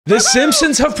The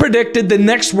Simpsons have predicted the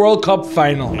next World Cup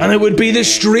final, and it would be the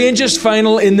strangest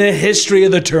final in the history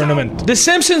of the tournament. The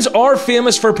Simpsons are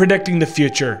famous for predicting the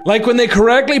future, like when they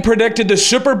correctly predicted the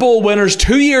Super Bowl winners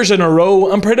 2 years in a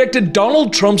row and predicted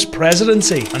Donald Trump's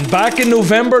presidency. And back in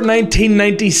November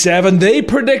 1997, they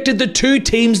predicted the two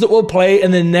teams that will play in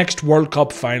the next World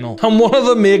Cup final, and one of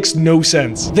them makes no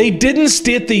sense. They didn't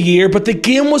state the year, but the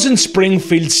game was in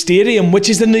Springfield Stadium, which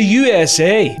is in the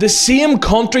USA, the same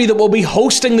country that will be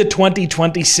hosting the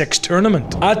 2026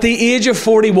 tournament. At the age of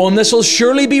 41, this will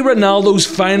surely be Ronaldo's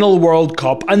final World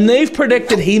Cup, and they've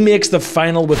predicted he makes the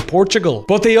final with Portugal.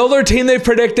 But the other team they've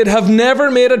predicted have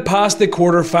never made it past the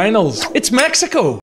quarterfinals. It's Mexico.